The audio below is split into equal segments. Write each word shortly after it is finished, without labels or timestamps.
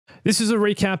This is a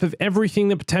recap of everything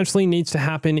that potentially needs to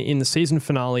happen in the season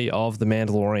finale of The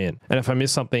Mandalorian. And if I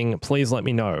miss something, please let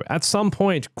me know. At some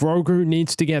point, Grogu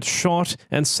needs to get shot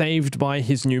and saved by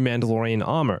his new Mandalorian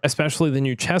armor, especially the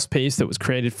new chest piece that was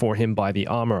created for him by the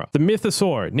armorer. The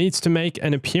Mythosaur needs to make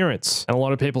an appearance, and a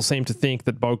lot of people seem to think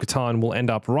that Bo-Katan will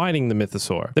end up riding the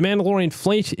Mythosaur. The Mandalorian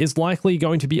fleet is likely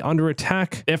going to be under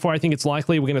attack, therefore I think it's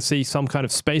likely we're going to see some kind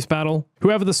of space battle.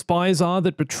 Whoever the spies are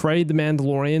that betrayed the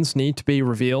Mandalorians need to be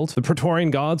revealed. The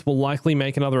Praetorian Guards will likely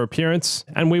make another appearance,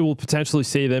 and we will potentially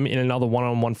see them in another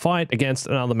one-on-one fight against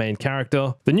another main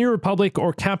character. The New Republic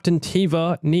or Captain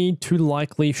Teva need to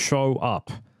likely show up.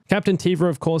 Captain Teva,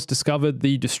 of course, discovered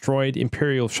the destroyed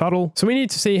Imperial shuttle, so we need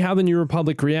to see how the New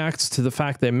Republic reacts to the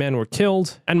fact their men were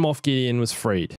killed and Moff Gideon was freed.